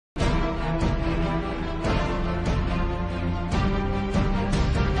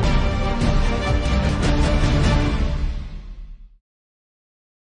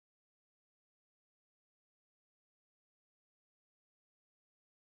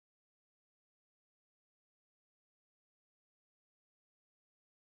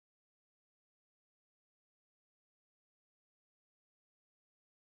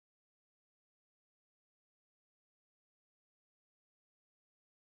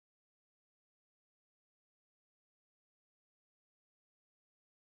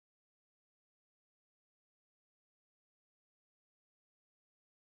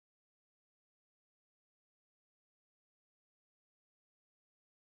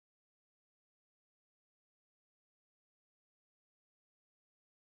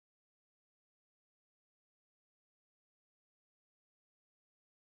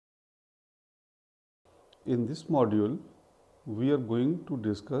In this module, we are going to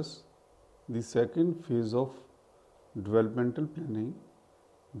discuss the second phase of developmental planning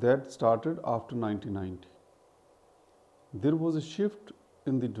that started after 1990. There was a shift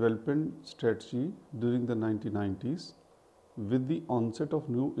in the development strategy during the 1990s with the onset of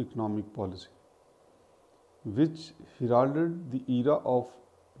new economic policy, which heralded the era of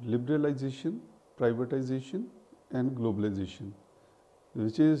liberalization, privatization, and globalization,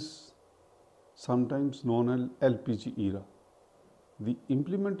 which is sometimes known as LPG era. The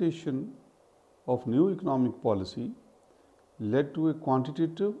implementation of new economic policy led to a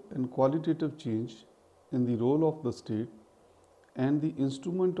quantitative and qualitative change in the role of the state and the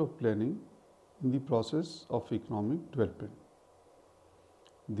instrument of planning in the process of economic development.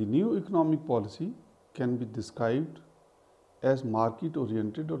 The new economic policy can be described as market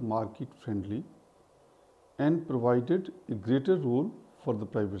oriented or market friendly and provided a greater role for the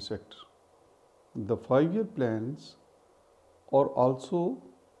private sector. The 5-year plans are also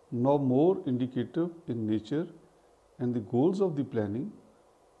now more indicative in nature, and the goals of the planning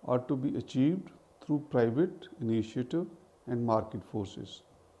are to be achieved through private initiative and market forces.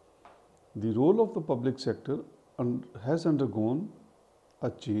 The role of the public sector has undergone a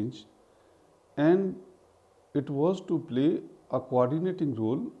change, and it was to play a coordinating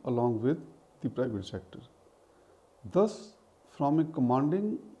role along with the private sector. Thus, from a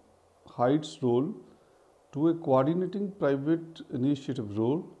commanding heights role to a coordinating private initiative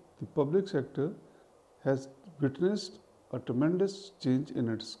role, the public sector has witnessed a tremendous change in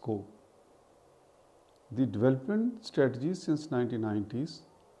its scope. The development strategy since 1990s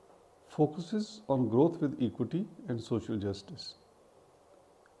focuses on growth with equity and social justice.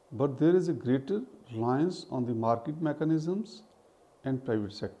 But there is a greater reliance on the market mechanisms and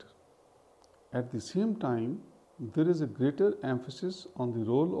private sector. At the same time, there is a greater emphasis on the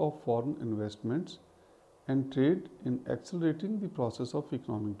role of foreign investments and trade in accelerating the process of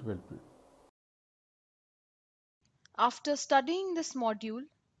economic development. After studying this module,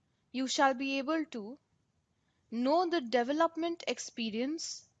 you shall be able to know the development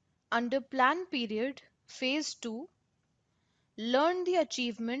experience under plan period phase 2, learn the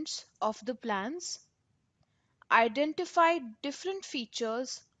achievements of the plans, identify different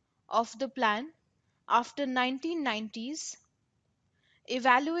features of the plan after 1990s,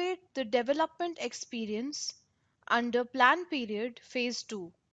 evaluate the development experience under plan period phase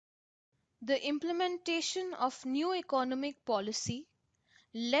 2. The implementation of new economic policy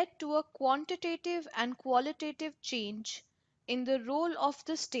led to a quantitative and qualitative change in the role of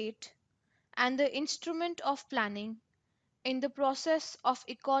the state and the instrument of planning in the process of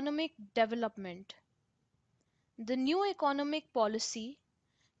economic development. The new economic policy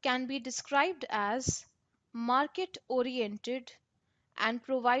can be described as market oriented and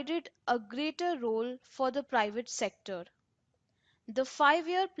provided a greater role for the private sector. The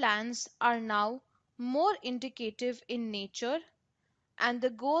 5-year plans are now more indicative in nature, and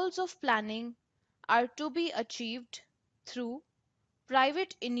the goals of planning are to be achieved through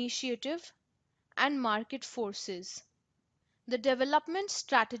private initiative and market forces. The development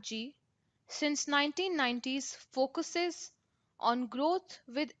strategy since 1990s focuses on growth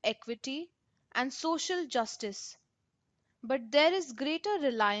with equity and social justice, but there is greater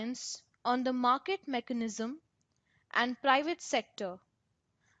reliance on the market mechanism and private sector.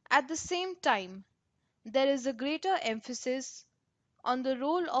 At the same time, there is a greater emphasis on the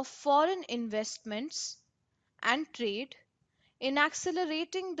role of foreign investments and trade in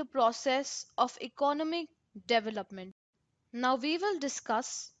accelerating the process of economic development. Now we will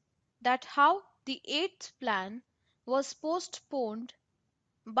discuss that how the eighth plan was postponed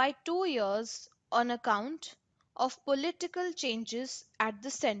by 2 years on account of political changes at the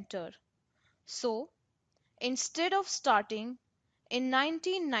center. So, instead of starting in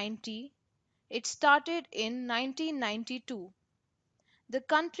 1990, it started in 1992. The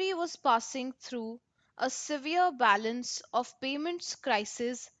country was passing through a severe balance of payments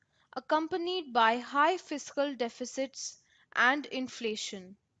crisis accompanied by high fiscal deficits and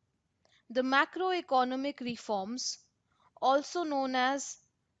inflation. The macroeconomic reforms, also known as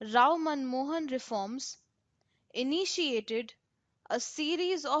Rao Manmohan reforms, initiated a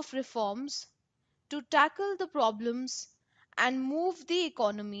series of reforms to tackle the problems and move the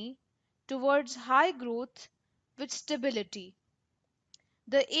economy towards high growth with stability.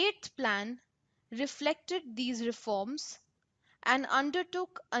 The eighth plan reflected these reforms and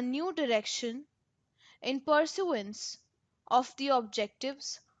undertook a new direction in pursuance of the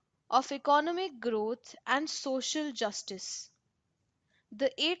objectives of economic growth and social justice.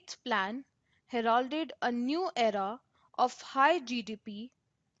 The eighth plan heralded a new era of high GDP,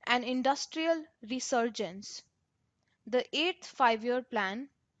 and industrial resurgence. The eighth five-year plan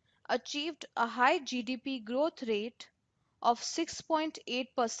achieved a high GDP growth rate of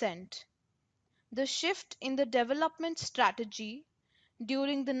 6.8%. The shift in the development strategy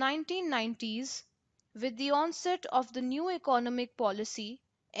during the 1990s, with the onset of the new economic policy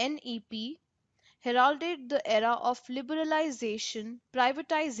 (NEP), heralded the era of liberalization,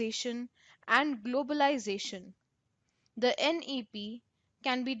 privatization, and globalization. The NEP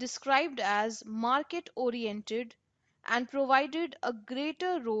can be described as market oriented and provided a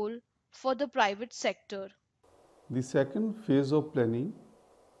greater role for the private sector. The second phase of planning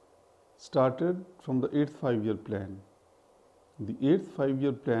started from the eighth five-year plan. The eighth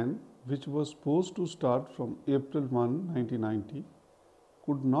five-year plan, which was supposed to start from April 1, 1990,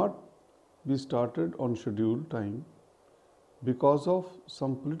 could not be started on scheduled time because of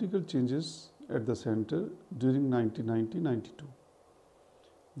some political changes at the center during 1990-92.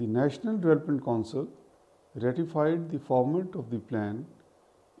 The National Development Council ratified the format of the plan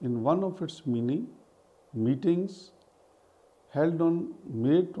in one of its meetings held on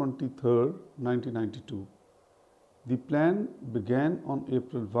May 23, 1992. The plan began on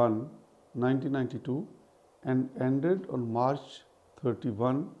April 1, 1992 and ended on March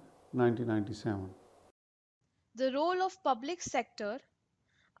 31, 1997. The role of public sector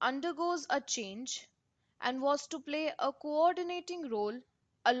undergoes a change and was to play a coordinating role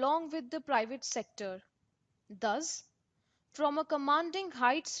along with the private sector. Thus, from a commanding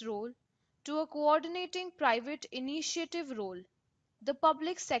heights role to a coordinating private initiative role, the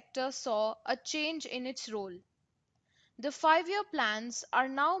public sector saw a change in its role. The five-year plans are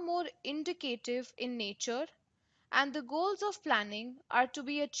now more indicative in nature, and the goals of planning are to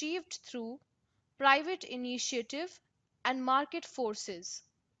be achieved through private initiative and market forces.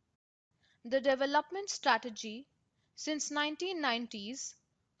 The development strategy since 1990s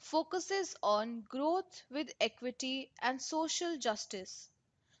focuses on growth with equity and social justice,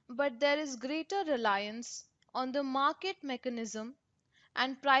 but there is greater reliance on the market mechanism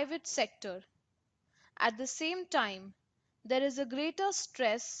and private sector. At the same time, there is a greater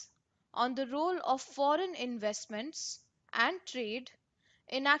stress on the role of foreign investments and trade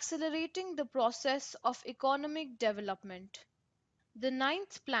in accelerating the process of economic development. The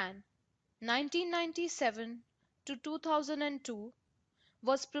ninth plan, 1997 to 2002,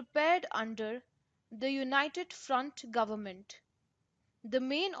 was prepared under the United Front government. The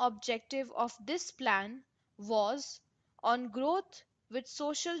main objective of this plan was on growth with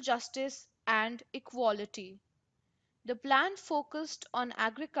social justice and equality. The plan focused on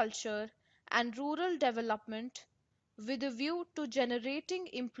agriculture and rural development with a view to generating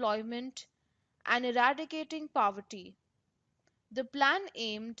employment and eradicating poverty. The plan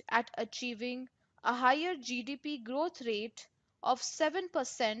aimed at achieving a higher GDP growth rate of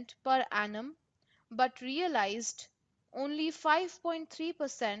 7% per annum but realized only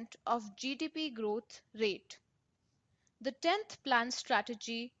 5.3% of GDP growth rate. The 10th plan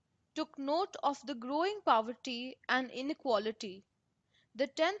strategy took note of the growing poverty and inequality. The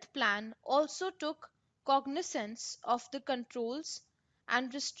 10th plan also took cognizance of the controls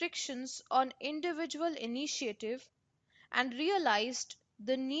and restrictions on individual initiative and realized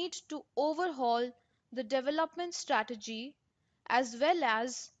the need to overhaul the development strategy as well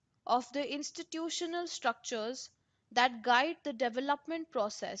as of the institutional structures that guide the development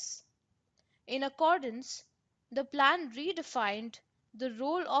process. In accordance, the plan redefined the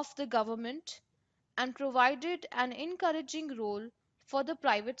role of the government and provided an encouraging role for the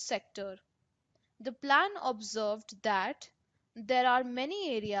private sector. The plan observed that there are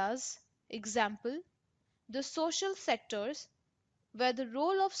many areas, example, the social sectors, where the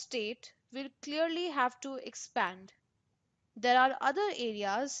role of state will clearly have to expand. There are other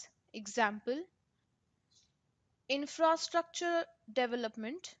areas, example, infrastructure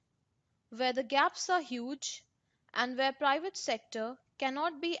development, where the gaps are huge and where private sector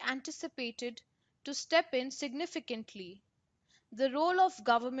cannot be anticipated to step in significantly. The role of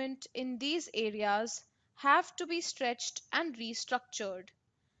government in these areas have to be stretched and restructured.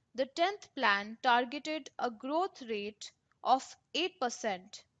 The 10th plan targeted a growth rate of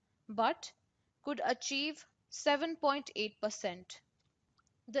 8% but could achieve 7.8%.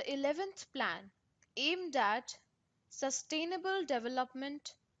 The 11th plan aimed at sustainable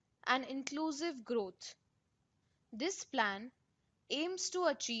development and inclusive growth. This plan aims to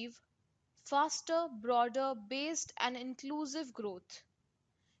achieve faster, broader based and inclusive growth.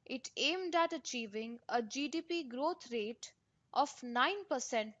 It aimed at achieving a GDP growth rate of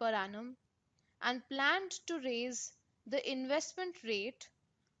 9% per annum and planned to raise the investment rate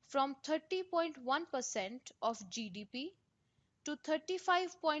from 30.1% of GDP to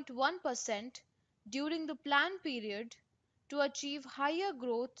 35.1% during the plan period to achieve higher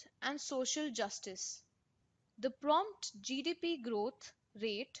growth and social justice. The prompt GDP growth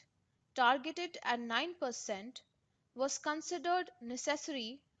rate, targeted at 9%, was considered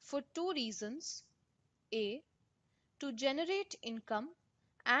necessary for two reasons: A. To generate income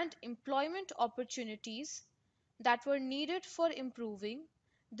and employment opportunities that were needed for improving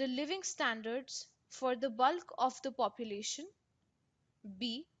the living standards for the bulk of the population;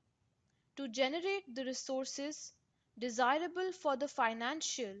 B. To generate the resources desirable for the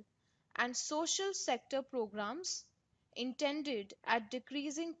financial and social sector programs intended at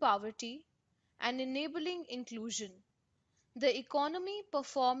decreasing poverty and enabling inclusion. The economy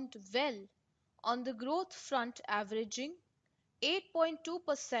performed well on the growth front, averaging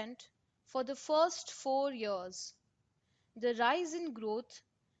 8.2% for the first 4 years. The rise in growth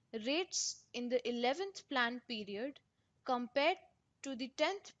rates in the 11th plan period compared to the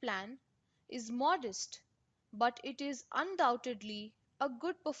 10th plan is modest, but it is undoubtedly a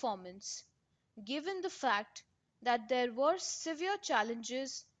good performance, given the fact that there were severe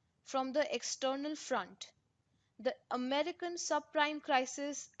challenges from the external front: the American subprime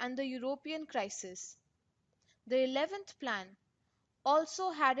crisis and the European crisis. The 11th plan also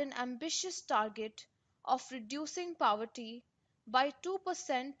had an ambitious target of reducing poverty by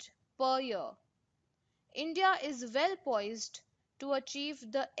 2% per year. India is well poised to achieve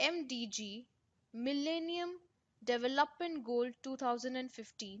the MDG Millennium Development Goal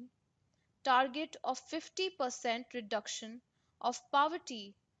 2015 target of 50% reduction of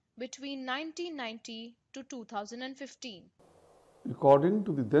poverty between 1990 to 2015. According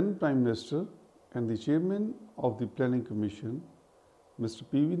to the then Prime Minister and the Chairman of the Planning Commission, Mr.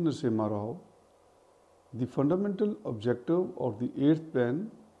 P.V. Narasimha Rao, the fundamental objective of the 8th plan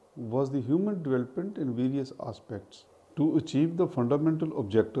was the human development in various aspects. To achieve the fundamental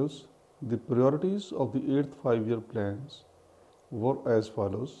objectives, the priorities of the 8th five-year plans were as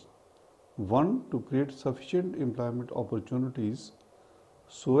follows. 1. To create sufficient employment opportunities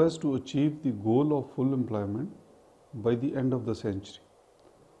so as to achieve the goal of full employment by the end of the century.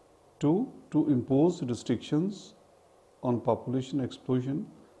 2. To impose restrictions on population explosion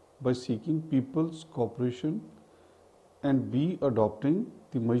by seeking people's cooperation and B. Adopting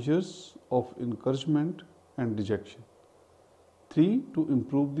the measures of encouragement and rejection. 3. To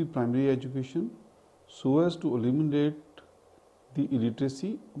improve the primary education so as to eliminate the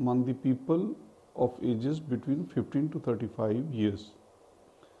illiteracy among the people of ages between 15 to 35 years.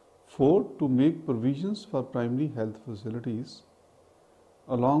 4. To make provisions for primary health facilities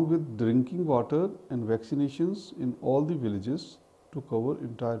along with drinking water and vaccinations in all the villages to cover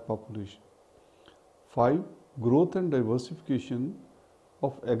entire population. 5. Growth and diversification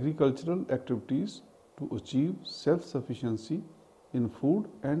of agricultural activities to achieve self-sufficiency in food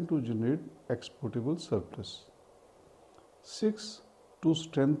and to generate exportable surplus. 6. To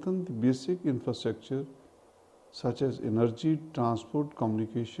strengthen the basic infrastructure such as energy, transport,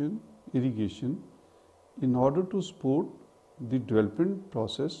 communication, irrigation in order to support the development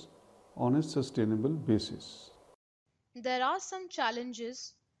process on a sustainable basis. There are some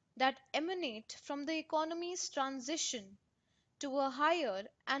challenges that emanate from the economy's transition to a higher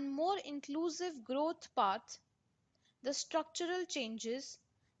and more inclusive growth path: the structural changes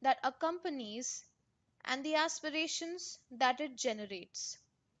that accompanies and the aspirations that it generates.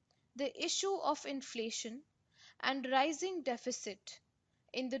 The issue of inflation and rising deficit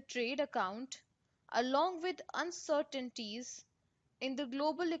in the trade account, along with uncertainties in the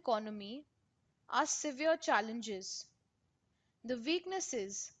global economy, are severe challenges. The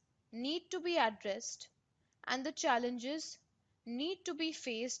weaknesses need to be addressed and the challenges need to be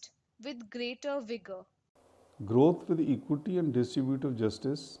faced with greater vigor. Growth with equity and distributive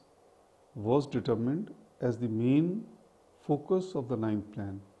justice was determined as the main focus of the 9th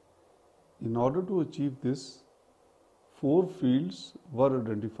plan. In order to achieve this, 4 fields were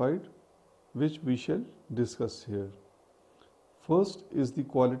identified which we shall discuss here. First is the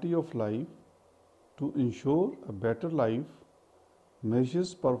quality of life. To ensure a better life,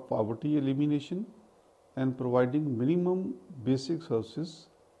 measures for poverty elimination and providing minimum basic services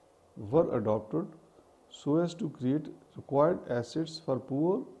were adopted so as to create required assets for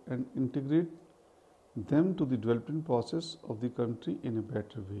poor and integrate them to the development process of the country in a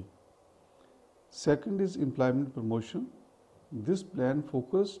better way. Second is employment promotion. This plan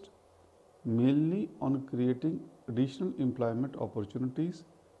focused mainly on creating additional employment opportunities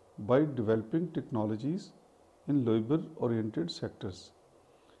by developing technologies in labor-oriented sectors.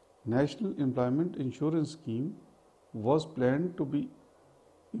 National Employment Insurance Scheme was planned to be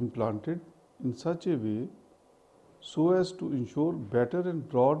implanted in such a way so as to ensure better and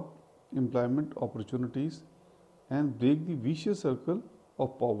broad employment opportunities and break the vicious circle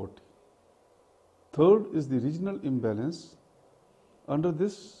of poverty. Third is the regional imbalance. Under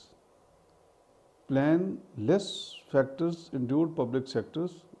this plan, less factors endured public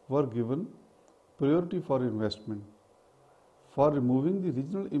sectors were given priority for investment. For removing the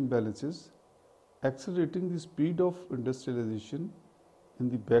regional imbalances, accelerating the speed of industrialization in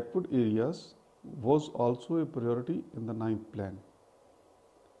the backward areas was also a priority in the ninth plan.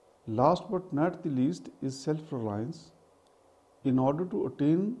 Last but not the least is self-reliance. In order to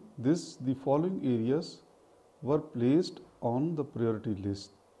attain this, the following areas were placed on the priority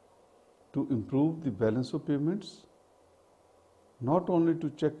list: to improve the balance of payments, not only to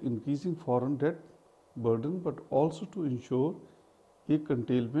check increasing foreign debt burden but also to ensure a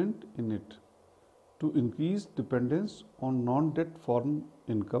containment in it, to increase dependence on non-debt foreign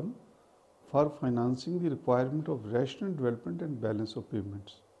income for financing the requirement of rational development and balance of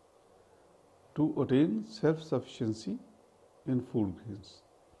payments, to attain self-sufficiency in food grains,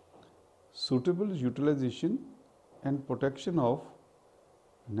 suitable utilization and protection of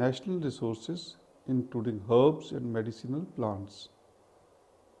national resources including herbs and medicinal plants,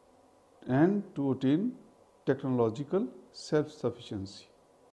 and to attain technological self-sufficiency.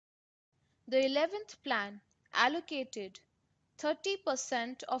 The 11th plan allocated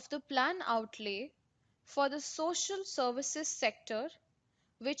 30% of the plan outlay for the social services sector,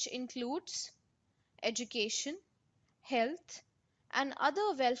 which includes education, health, and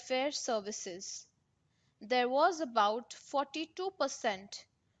other welfare services. There was about 42%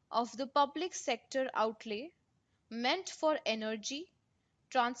 of the public sector outlay meant for energy,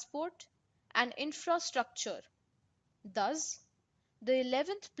 transport, and infrastructure. Thus, the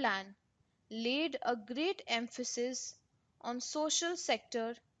 11th plan laid a great emphasis on social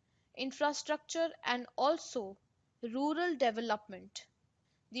sector, infrastructure, and also rural development.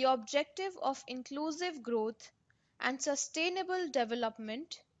 The objective of inclusive growth and sustainable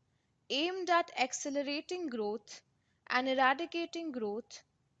development aimed at accelerating growth and eradicating growth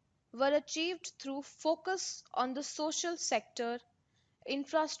were achieved through focus on the social sector,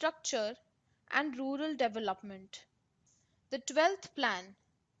 infrastructure, and rural development. The 12th Plan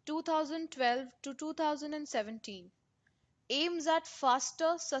 2012 to 2017 aims at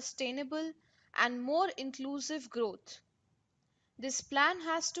faster, sustainable, and more inclusive growth. This plan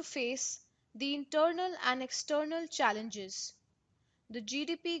has to face the internal and external challenges. The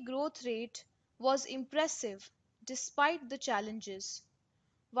GDP growth rate was impressive despite the challenges.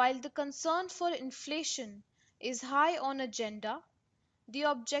 While the concern for inflation is high on agenda, the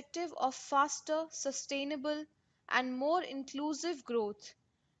objective of faster, sustainable, and more inclusive growth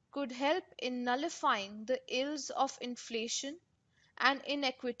could help in nullifying the ills of inflation and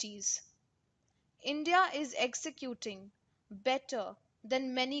inequities. India is executing better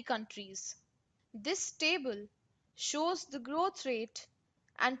than many countries. This table shows the growth rate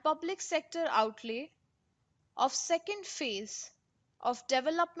and public sector outlay of second phase of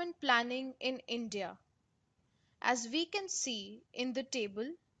development planning in India. As we can see in the table,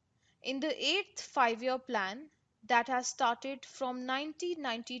 in the 8th 5-year plan that has started from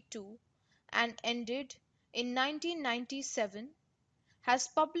 1992 and ended in 1997 has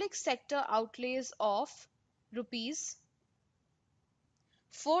public sector outlays of rupees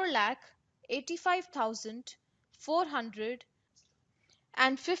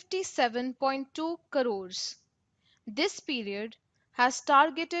 4,85,457.2 crores. This period has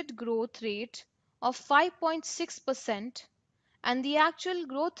targeted growth rate of 5.6%, and the actual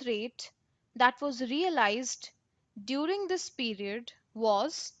growth rate that was realized during this period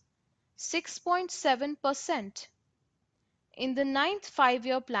was 6.7%. In the ninth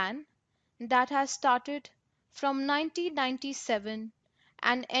 5-year plan that has started from 1997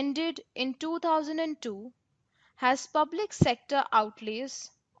 and ended in 2002 has public sector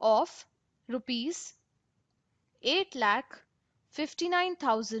outlays of rupees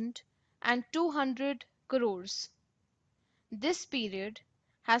 8,59,200 crores. This period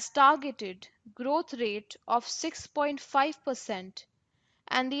has targeted growth rate of 6.5%,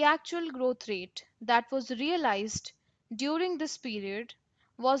 and the actual growth rate that was realized during this period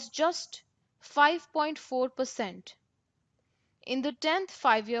was just 5.4%. In the 10th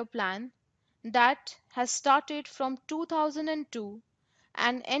 5-year plan that has started from 2002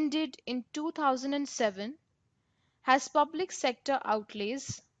 and ended in 2007 has public sector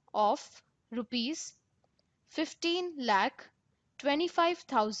outlays of rupees 15 lakh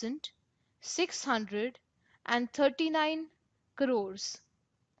 25,639 crores.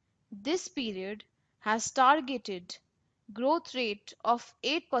 This period has targeted growth rate of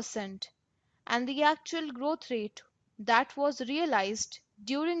 8%, and the actual growth rate that was realized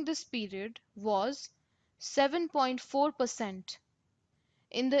during this period was 7.4%.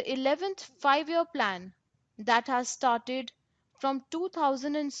 In the 11th five-year plan that has started from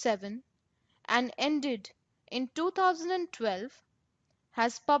 2007 and ended in 2012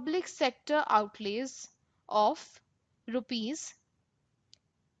 has public sector outlays of rupees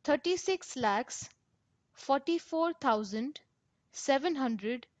 36 lakhs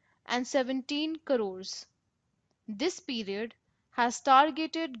 44,717 crores. This period has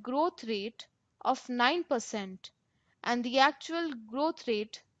targeted growth rate of 9% and the actual growth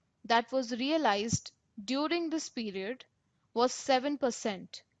rate that was realized during this period was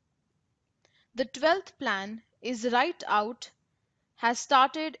 7%. The 12th plan is right out has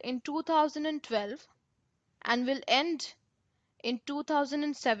started in 2012 and will end in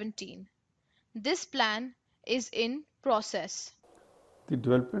 2017. This plan is in process. The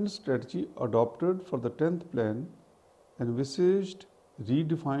development strategy adopted for the 10th plan envisaged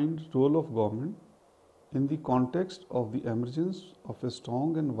redefined role of government in the context of the emergence of a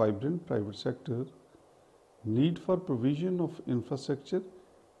strong and vibrant private sector, need for provision of infrastructure,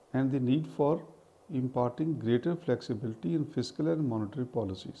 and the need for imparting greater flexibility in fiscal and monetary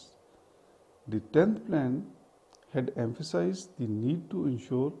policies. The 10th plan had emphasized the need to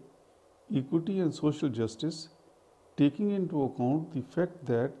ensure equity and social justice, taking into account the fact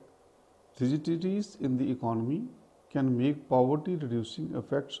that rigidities in the economy can make poverty reducing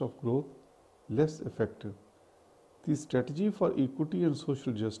effects of growth less effective. The strategy for equity and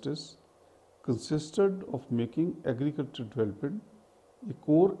social justice consisted of making agricultural development a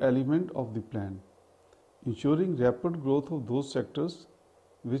core element of the plan, ensuring rapid growth of those sectors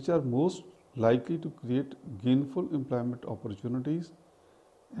which are most likely to create gainful employment opportunities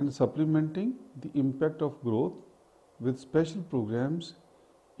and supplementing the impact of growth with special programs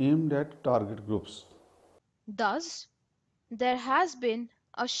aimed at target groups. Thus, there has been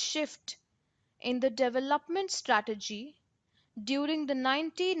a shift in the development strategy during the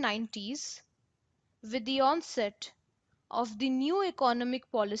 1990s with the onset of the new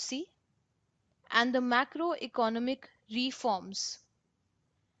economic policy and the macroeconomic reforms.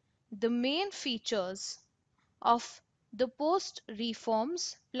 The main features of the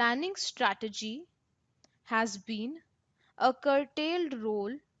post-reforms planning strategy has been a curtailed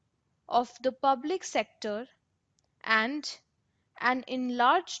role of the public sector and an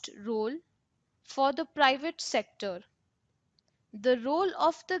enlarged role for the private sector. The role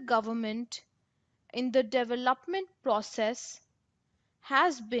of the government in the development process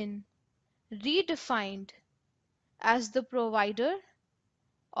has been redefined as the provider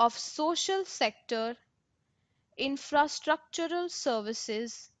of social sector infrastructural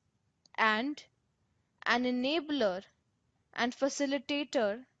services and an enabler and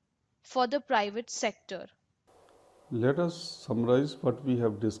facilitator for the private sector. Let us summarize what we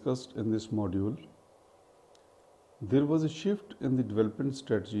have discussed in this module. There was a shift in the development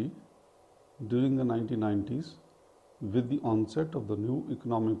strategy during the 1990s with the onset of the new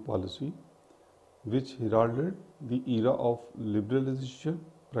economic policy, which heralded the era of liberalization,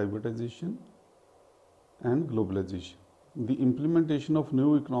 privatization, and globalization. The implementation of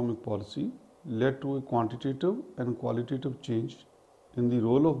new economic policy led to a quantitative and qualitative change in the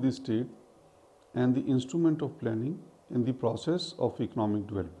role of the state and the instrument of planning in the process of economic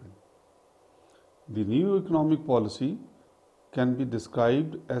development. The new economic policy can be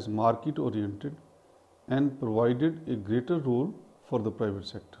described as market oriented and provided a greater role for the private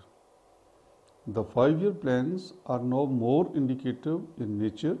sector. The 5-year plans are now more indicative in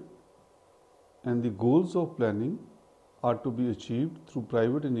nature, and the goals of planning are to be achieved through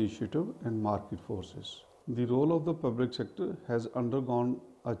private initiative and market forces. The role of the public sector has undergone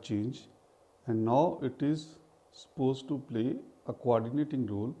a change, and now it is supposed to play a coordinating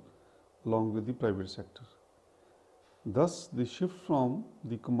role along with the private sector. Thus, the shift from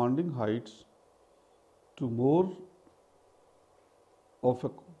the commanding heights to more of a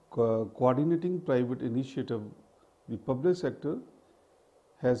coordinating private initiative, the public sector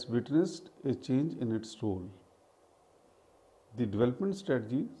has witnessed a change in its role. The development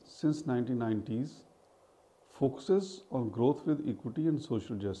strategy since 1990s focuses on growth with equity and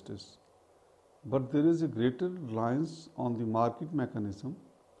social justice, but there is a greater reliance on the market mechanism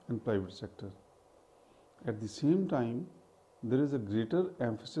and private sector. At the same time, there is a greater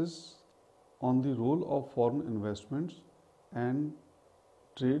emphasis on the role of foreign investments and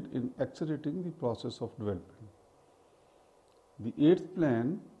trade in accelerating the process of development. The 8th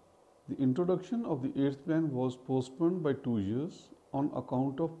plan, the introduction of the 8th plan was postponed by 2 years on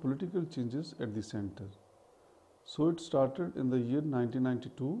account of political changes at the center. So it started in the year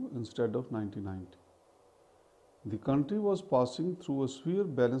 1992 instead of 1990. The country was passing through a severe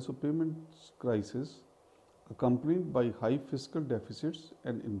balance of payments crisis accompanied by high fiscal deficits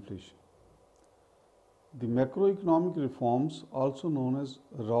and inflation. The macroeconomic reforms, also known as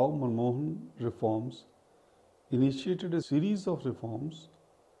Rao Manmohan reforms, initiated a series of reforms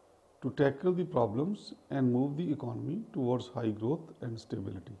to tackle the problems and move the economy towards high growth and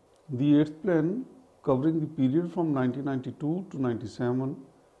stability. The eighth plan, covering the period from 1992 to 97,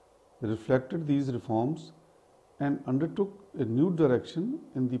 reflected these reforms and undertook a new direction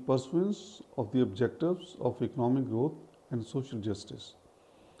in the pursuance of the objectives of economic growth and social justice.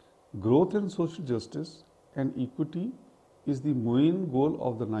 Growth and social justice and equity is the main goal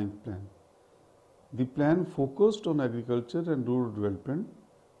of the ninth plan. The plan focused on agriculture and rural development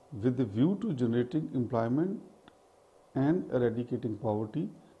with a view to generating employment and eradicating poverty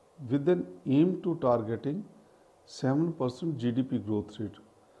with an aim to targeting 7% GDP growth rate.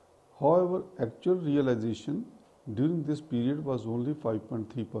 However, actual realization during this period was only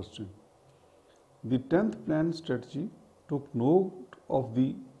 5.3%. The 10th plan strategy took note of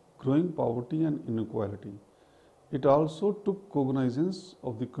the growing poverty and inequality. It also took cognizance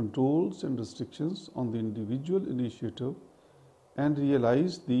of the controls and restrictions on the individual initiative and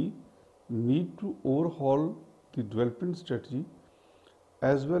realized the need to overhaul the development strategy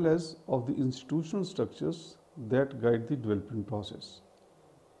as well as of the institutional structures that guide the development process.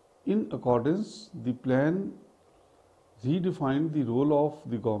 In accordance, the plan redefined the role of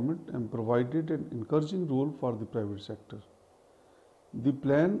the government and provided an encouraging role for the private sector. The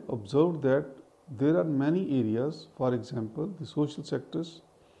plan observed that there are many areas, for example, the social sectors,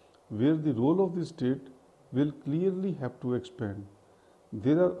 where the role of the state will clearly have to expand.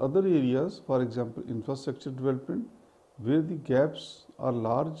 There are other areas, for example, infrastructure development, where the gaps are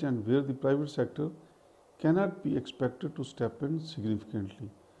large and where the private sector cannot be expected to step in significantly.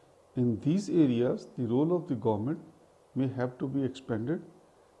 In these areas, the role of the government may have to be expanded,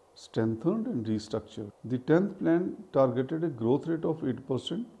 strengthened and restructured. The 10th plan targeted a growth rate of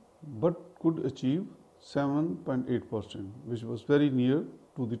 8% but could achieve 7.8%, which was very near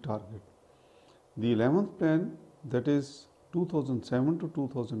to the target. The 11th plan, that is 2007 to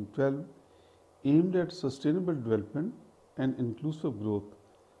 2012, aimed at sustainable development and inclusive growth.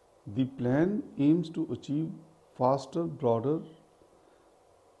 The plan aims to achieve faster, broader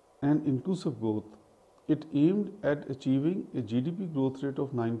and inclusive growth. It aimed at achieving a GDP growth rate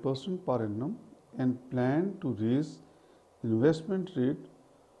of 9% per annum and planned to raise investment rate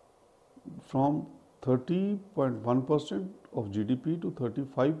from 30.1% of GDP to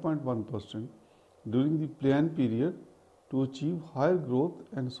 35.1% during the plan period to achieve higher growth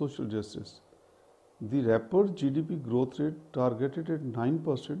and social justice. The rapid GDP growth rate targeted at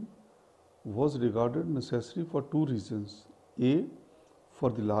 9% was regarded necessary for two reasons. A, for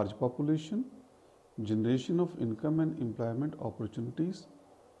the large population, generation of income and employment opportunities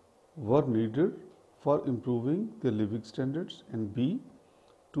were needed for improving their living standards, and B,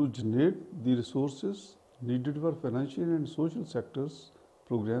 to generate the resources needed for financial and social sectors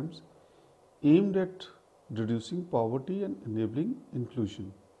programs aimed at reducing poverty and enabling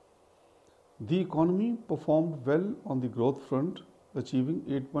inclusion. The economy performed well on the growth front, achieving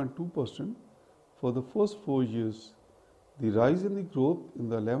 8.2% for the first 4 years. The rise in the growth in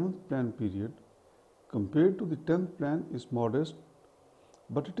the 11th plan period compared to the 10th plan is modest,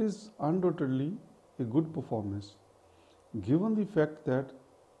 but it is undoubtedly a good performance, given the fact that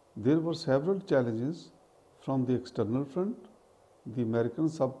there were several challenges from the external front, the American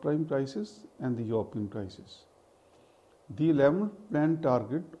subprime crisis and the European crisis. The 11th plan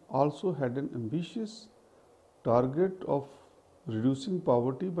target also had an ambitious target of reducing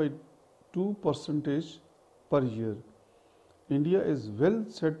poverty by 2% per year. India is well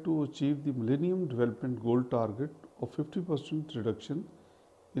set to achieve the Millennium Development Goal target of 50% reduction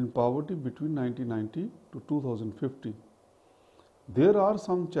in poverty between 1990 to 2050. There are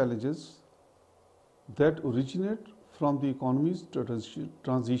some challenges that originate from the economy's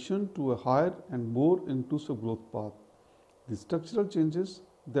transition to a higher and more inclusive growth path, the structural changes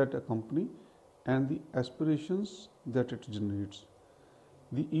that accompany and the aspirations that it generates.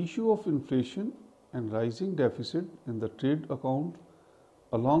 The issue of inflation and rising deficit in the trade account,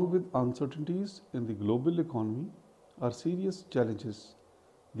 along with uncertainties in the global economy, are serious challenges.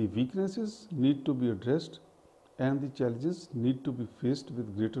 The weaknesses need to be addressed and the challenges need to be faced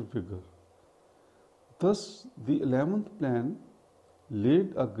with greater vigor. Thus, the 11th plan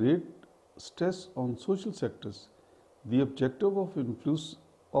laid a great stress on social sectors. The objective of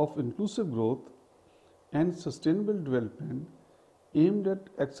inclusive growth and sustainable development aimed at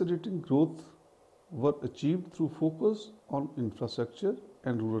accelerating growth were achieved through focus on infrastructure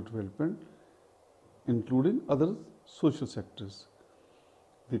and rural development, including other social sectors.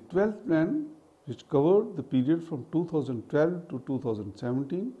 The 12th plan, which covered the period from 2012 to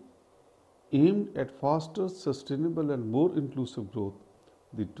 2017, aimed at faster, sustainable and more inclusive growth.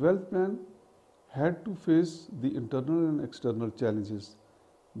 The 12th plan had to face the internal and external challenges.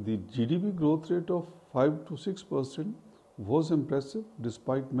 The GDP growth rate of 5 to 6% was impressive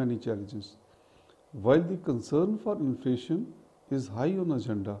despite many challenges. While the concern for inflation is high on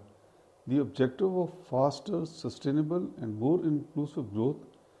agenda, the objective of faster, sustainable and more inclusive growth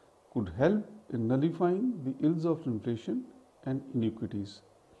could help in nullifying the ills of inflation and inequities.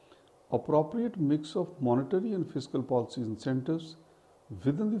 Appropriate mix of monetary and fiscal policy incentives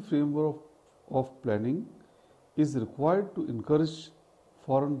within the framework of planning is required to encourage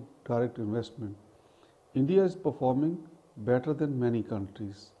foreign direct investment. India is performing better than many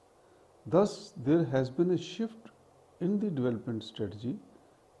countries. Thus, there has been a shift in the development strategy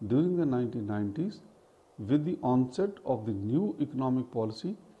during the 1990s with the onset of the new economic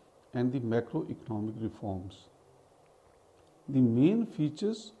policy and the macroeconomic reforms. The main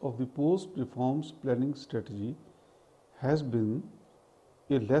features of the post-reforms planning strategy has been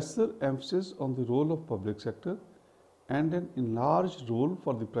a lesser emphasis on the role of public sector and an enlarged role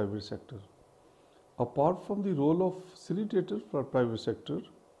for the private sector. Apart from the role of facilitator for private sector,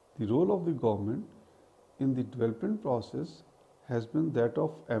 the role of the government in the development process has been that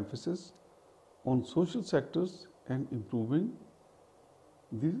of emphasis on social sectors and improving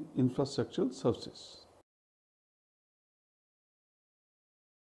the infrastructural services.